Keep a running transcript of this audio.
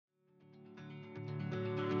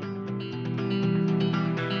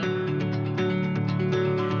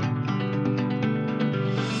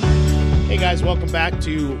Hey guys, welcome back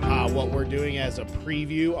to what we're doing as a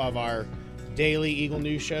preview of our daily Eagle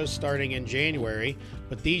News show starting in January.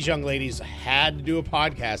 But these young ladies had to do a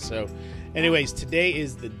podcast. So anyways, today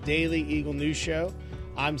is the daily Eagle News show.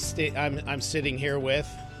 I'm sitting here with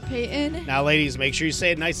Peyton. Now ladies, make sure you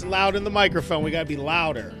say it nice and loud in the microphone. We got to be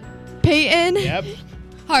louder. Peyton. Yep.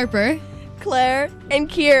 Harper. Claire, and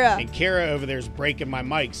Kira. And Kara over there is breaking my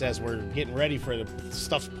mics as we're getting ready for the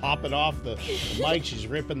stuff's popping off the mic. She's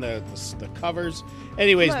ripping the covers.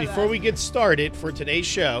 Anyways, before we get started for today's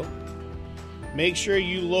show, make sure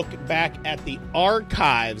you look back at the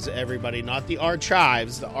archives, everybody. Not the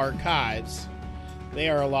archives, the archives. They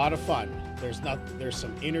are a lot of fun. There's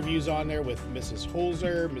some interviews on there with Mrs.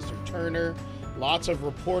 Holzer, Mr. Turner. Lots of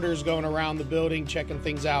reporters going around the building, checking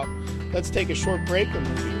things out. Let's take a short break and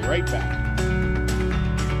we'll be right back.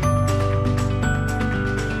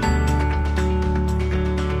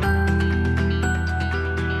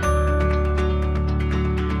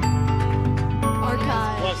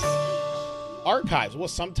 Archives. Well,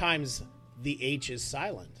 sometimes the H is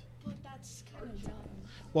silent. That's kind of dumb.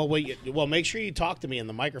 Well, make sure you talk to me in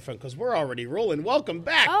the microphone because we're already rolling. Welcome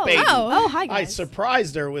back, Oh, baby. oh, hi guys. I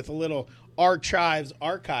surprised her with a little archives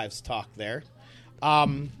talk there.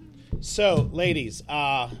 So, ladies,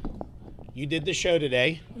 you did the show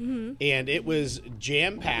today, and it was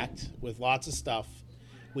jam-packed with lots of stuff.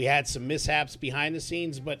 We had some mishaps behind the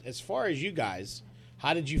scenes, but as far as you guys,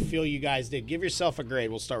 how did you feel you guys did? Give yourself a grade.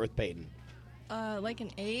 We'll start with Peyton. Like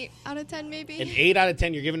an 8 out of 10, maybe. An 8 out of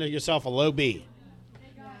 10. You're giving yourself a low B.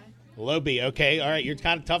 Low B. Okay. All right. You're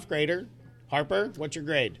kind of tough grader. Harper, what's your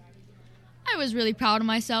grade? I was really proud of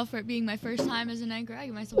myself for it being my first time as an anchor. I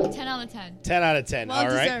give myself a 10 out of 10. 10 out of 10. Well All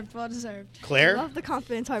right. deserved. Well deserved. Claire? Love the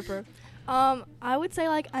confidence, Harper. I would say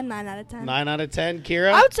like a 9 out of 10. 9 out of 10.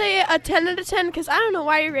 Kira? I would say a 10 out of 10 because I don't know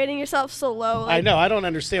why you're rating yourself so low. I know. I don't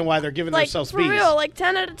understand why they're giving like themselves for B's. real, like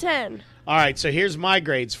 10 out of 10. All right. So here's my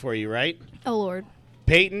grades for you, right? Oh, Lord.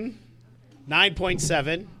 Peyton,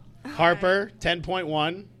 9.7. Harper,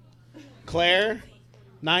 10.1. Claire,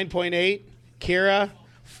 9.8. Kira,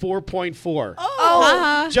 4.4.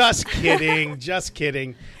 Oh, Just kidding. Just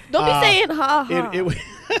kidding. don't be saying ha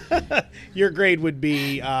ha. Your grade would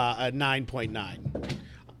be a 9.9.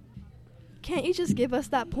 Can't you just give us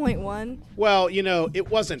that 0.1? Well, it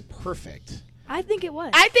wasn't perfect. I think it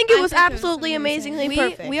was. I think it was think it was absolutely amazing. amazingly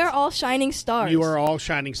perfect. We are all shining stars. You are all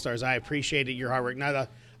shining stars. I appreciated your hard work. Now,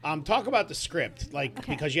 talk about the script, Okay.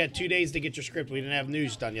 because you had 2 days to get your script. We didn't have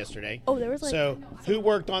news done yesterday. Oh, there was So, who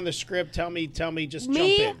worked on the script? Tell me. Just Me,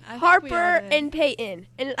 jump in. I think we all Harper, did. and Peyton.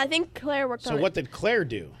 And I think Claire worked So, on what it. did Claire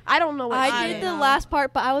do? I don't know what I she did did. the last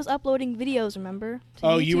part, but I was uploading videos, remember? to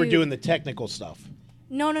Oh, you were YouTube. doing the technical stuff.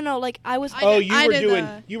 No. Like, I was... Oh, did- you I were did doing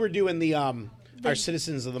the- you were doing the our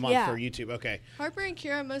Citizens of the Month Yeah. for YouTube. Okay. Harper and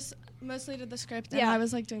Kira mostly did the script, and Yeah. I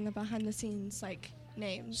was like doing the behind the scenes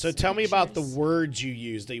names. So tell me about the pictures. words you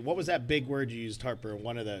used. What was that big word you used, Harper?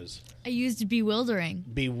 One of those. I used bewildering.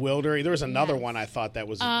 Bewildering. There was another Yes. one I thought that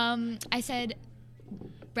was. I said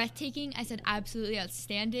breathtaking. I said absolutely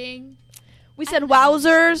outstanding. We said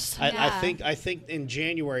wowzers. I Yeah. think in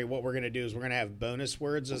January what we're going to do is we're going to have bonus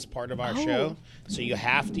words as part of our Oh. show. So you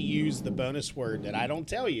have to use the bonus word that I don't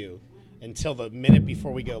tell you until the minute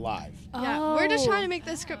before we go live. Yeah, we're just Oh. trying to make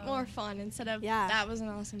the script more fun instead of Yeah. that was an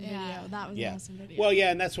awesome video. Yeah. That was Yeah. an awesome video. Well,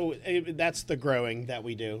 yeah, and that's the growing that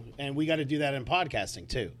we do, and we got to do that in podcasting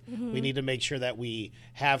too. We need to make sure that we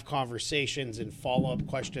have conversations and follow up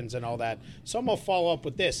questions and all that. So I'm gonna follow up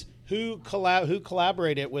with this: who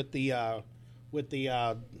collaborated with the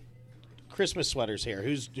Christmas sweaters here?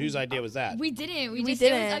 Whose idea was that? We didn't. We We just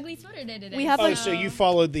it was didn't. Ugly Sweater Day today. We have Oh, a- so you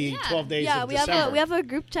followed the Yeah. 12 days Yeah, of we December. have a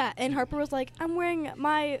group chat, and Harper was like, "I'm wearing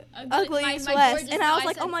my ugly my vest," gorgeous- and I no, was I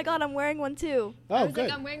like, said- "Oh my god, I'm wearing one too." I Oh, was good.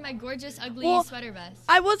 like, I'm wearing my gorgeous ugly Well, sweater vest.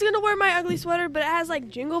 I was going to wear my ugly sweater, but it has like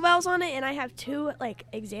jingle bells on it, and I have 2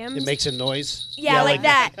 exams. It makes a noise. yeah, like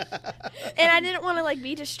that. And I didn't want to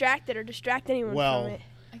be distracted or distract anyone Well, from it.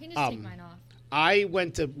 I can just take um, mine off. I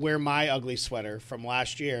went to wear my ugly sweater from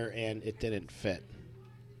last year, and it didn't fit.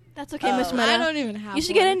 That's okay, Miss I Meta. don't even have. You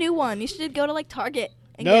should one. get a new one. You should go to Target.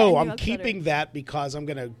 And get a No, new I'm ugly sweater. keeping that because I'm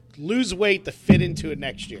gonna lose weight to fit into it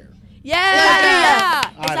next year. Yeah. Yeah. I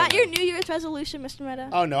Is don't that know. your New Year's resolution, Mr. Meta?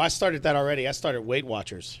 Oh no, I started that already. I started Weight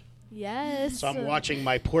Watchers, Yes. so I'm watching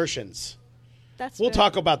my portions. That's We'll good.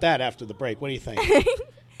 talk about that after the break. What do you think?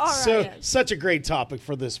 All right. So such a great topic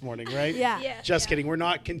for this morning, right? Yeah. Yeah. Just kidding. We're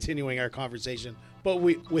not continuing our conversation, but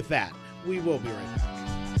with that, we will be right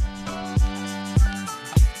back.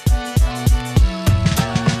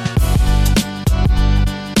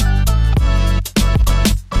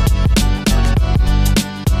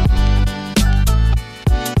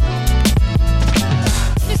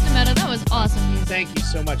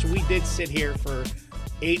 did sit here for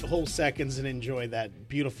 8 whole seconds and enjoy that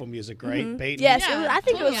beautiful music, right, Peyton? Yes, Yeah. I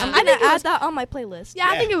think it was. Yeah. I'm I gonna think it add was. that on my playlist. Yeah,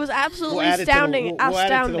 I Yeah. think it was absolutely We'll add it astounding. to the, we'll add it to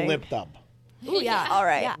the astounding. lip dub Ooh, yeah. All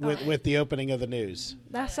right. Yeah. with the opening of the news.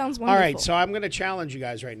 That sounds All wonderful. right, so I'm going to challenge you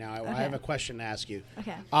guys right now. I Okay. have a question to ask you.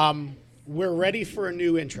 Okay. We're ready for a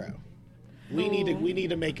new intro. We need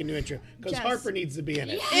to make a new intro because Yes. Harper needs to be in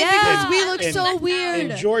it. Because we look and- so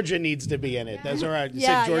weird. And Georgia needs to be in it. That's all right. You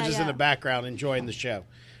Yeah, said Georgia's yeah. in the background enjoying the show.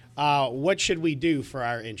 What should we do for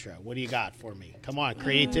our intro? What do you got for me? Come on,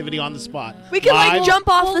 creativity on the spot. We can live, like jump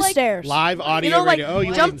off the stairs. live audio You know, like radio. Oh,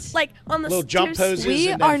 you jump want like on the little jump stairs. poses We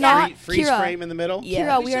and are then not freeze Kira. frame in the middle. Yeah.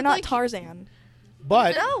 Kira, We we are should, not like- Tarzan.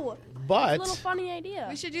 But No, but little funny idea.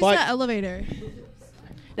 We should use But- the elevator.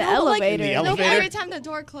 The No, like- elevator. The No, elevator? every time the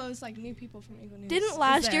door closed, like new people from Eagle News. Didn't is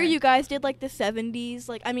last year there. you guys did like the 70s?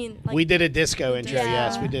 Like I mean, like we did a disco intro. Yeah.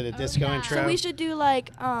 Yes, we did a disco yeah. intro. so we should do like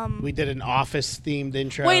We did an office themed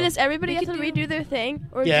intro. Wait, does everybody We have to could do- redo their thing?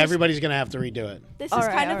 Or yeah, just- everybody's gonna have to redo it. this All is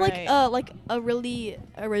right, kind of all like a really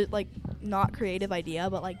like not creative idea,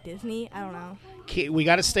 but like Disney. I don't know. We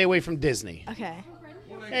got to stay away from Disney. Okay.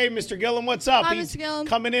 Hey, Mr. Gillum, what's up? Hi, He's Mr. Gillum.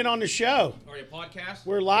 coming in on the show. Are you a podcast?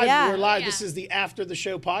 We're live. Yeah. We're live. Yeah. This is the after the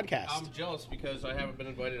show podcast. I'm jealous because I haven't been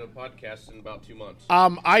invited to a podcast in about 2 months.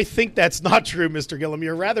 I think that's not true, Mr. Gillum.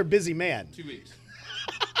 You're a rather busy man. 2 weeks.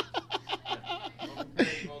 All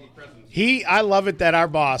the presents. I love it that our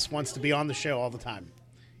boss wants to be on the show all the time.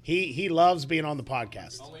 He loves being on the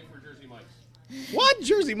podcast. I'll wait for Jersey Mike's. What?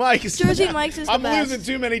 Jersey Mike's? Jersey Mike's is the I'm best. losing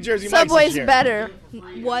too many Jersey Mike's Subway's this year. better.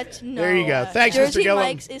 What? No. There you go. Thanks, Mr. Jersey Gillum.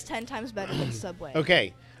 Mike's is 10 times better than Subway.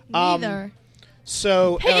 Okay. Neither.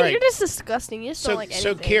 So, Hey, all right. you're just disgusting. You just So, don't like so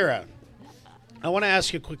anything. Kira, I want to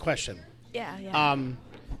ask you a quick question. Yeah.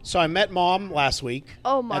 So I met Mom last week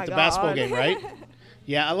Oh my at the basketball God. game, right?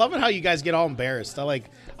 Yeah, I love it how you guys get all embarrassed.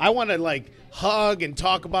 I want to like hug and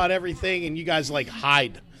talk about everything, and you guys like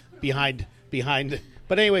hide behind.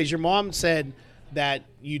 But anyways, your mom said that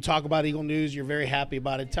you talk about Eagle News. You're very happy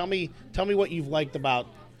about it. Tell me what you've liked about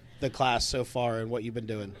the class so far and what you've been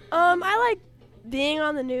doing. I like being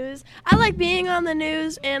on the news. I like being on the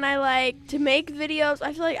news, and I like to make videos.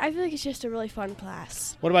 I feel like it's just a really fun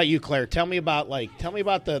class. What about you, Claire? Tell me about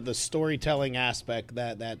the storytelling aspect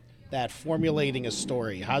that formulating a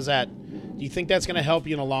story. How's that? Do you think that's going to help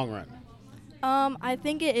you in the long run? I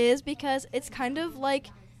think it is because it's kind of like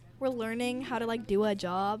we're learning how to like do a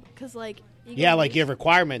job because like Yeah, like you have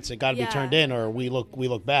requirements that got to be Yeah. turned in, or we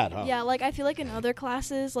look bad, huh? Yeah, like I feel like in other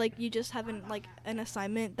classes, like you just have like an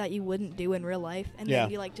assignment that you wouldn't do in real life, and Yeah.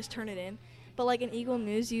 then you like just turn it in. But like in Eagle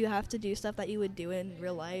News, you have to do stuff that you would do in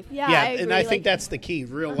real life. Yeah, Yeah, I agree. and I think like, that's the key,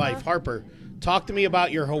 real life. Harper, talk to me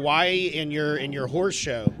about your Hawaii and your horse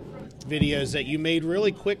show videos that you made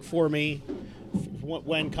really quick for me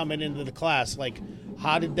when coming into the class. Like,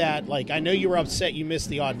 how did that? Like, I know you were upset you missed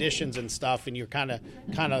the auditions and stuff, and you're kind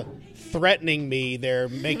of threatening me there,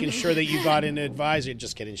 making sure that you got into advisory.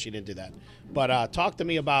 Just kidding, she didn't do that. But talk to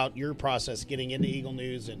me about your process getting into Eagle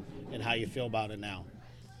News and how you feel about it now.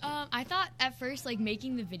 I thought at first, like,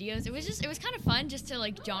 making the videos, it was kind of fun just to,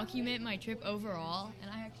 like, document my trip overall, and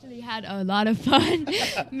I actually had a lot of fun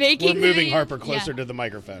making We're moving the Harper closer Yeah. to the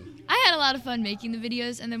microphone. I had a lot of fun making the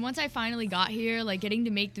videos, and then once I finally got here, like, getting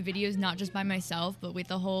to make the videos not just by myself, but with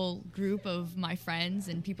the whole group of my friends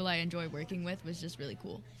and people I enjoy working with was just really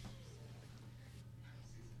cool.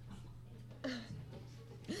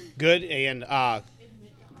 Good. And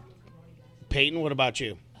Peyton, what about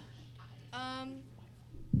you?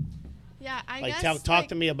 Yeah, I Like, guess. talk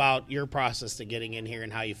to me about your process to getting in here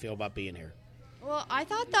and how you feel about being here. Well, I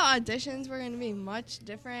thought the auditions were going to be much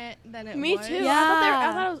different than it Me was. too. Yeah.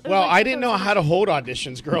 I thought it was Well, like, I didn't know how to hold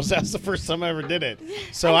auditions, girls. That's the first time I ever did it.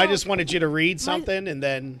 So I just wanted you to read something and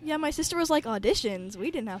then. Yeah, my sister was like auditions.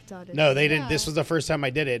 We didn't have to audition. No, they didn't. Yeah. This was the first time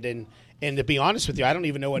I did it, and to be honest with you, I don't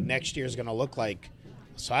even know what next year is going to look like.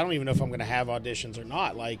 So I don't even know if I'm going to have auditions or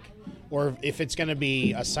not, like, or if it's going to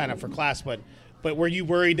be a sign up for class. But were you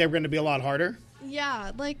worried they were going to be a lot harder?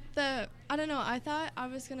 Yeah, like I don't know, I thought I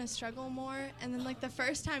was going to struggle more. And then, like, the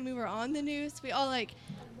first time we were on the news, we all, like,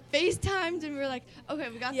 FaceTimed and we were like, okay,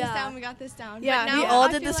 we got this down. Yeah, but now We all I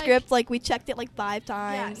did the feel like- script. Like we checked it like 5 Yeah,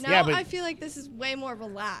 times. now Yeah, but- I feel like this is way more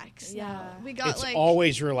relaxed. Yeah. now. We got, It's like,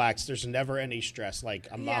 always relaxed. There's never any stress. Like,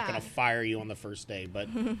 I'm not Yeah. going to fire you on the first day, but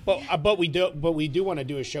we do want to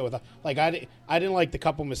do a show with, like, I didn't like the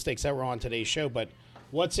couple mistakes that were on today's show, but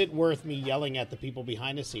what's it worth me yelling at the people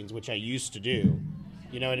behind the scenes, which I used to do?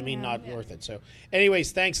 You know what I mean? Not worth it. So,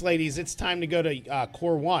 anyways, thanks, ladies. It's time to go to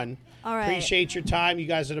Core 1. All right. Appreciate your time. You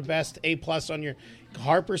guys are the best. A+ on your.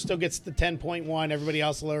 Harper still gets the 10.1. Everybody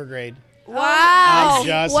else lower grade. Wow. I'm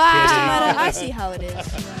just Doesn't kidding. matter. I see how it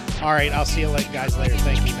is. All right, I'll see you guys later.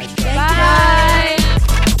 Thank you. Nice job. Bye.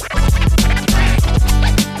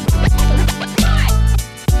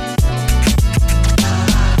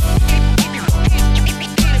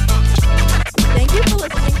 Thank you for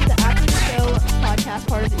listening to the After the Show podcast,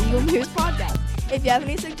 part of the Eagle News podcast. If you have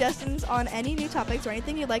any suggestions on any new topics or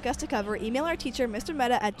anything you'd like us to cover, email our teacher, Mr.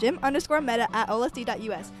 Meta, at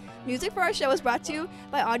jim_meta@olsd.us. Music for our show is brought to you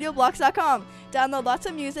by audioblocks.com. Download lots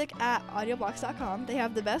of music at audioblocks.com. They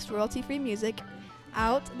have the best royalty-free music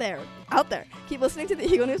out there. Keep listening to the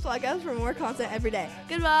Eagle News podcast for more content every day.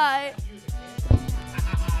 Goodbye.